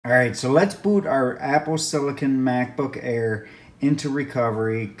All right, so let's boot our Apple Silicon MacBook Air into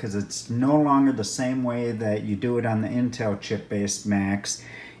recovery because it's no longer the same way that you do it on the Intel chip-based Macs.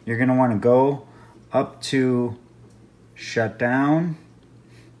 You're going to want to go up to Shutdown.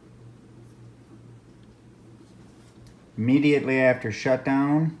 Immediately after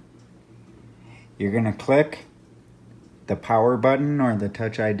shutdown, you're going to click the power button or the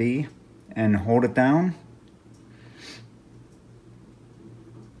Touch ID and hold it down.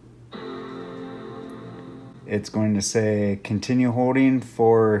 It's going to say continue holding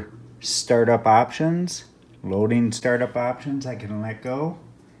for startup options. Loading startup options, I can let go.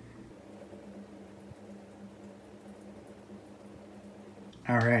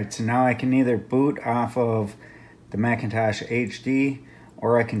 Alright, so now I can either boot off of the Macintosh HD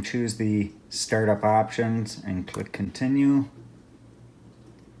or I can choose the startup options and click continue.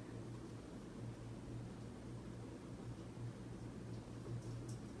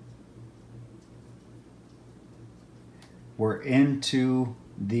 We're into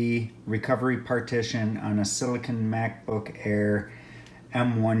the recovery partition on a Silicon MacBook Air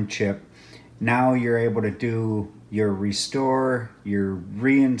M1 chip. Now you're able to do your restore, your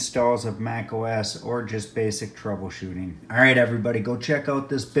reinstalls of macOS, or just basic troubleshooting. All right, everybody, go check out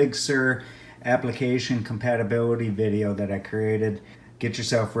this Big Sur application compatibility video that I created. Get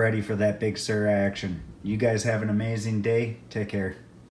yourself ready for that Big Sur action. You guys have an amazing day. Take care.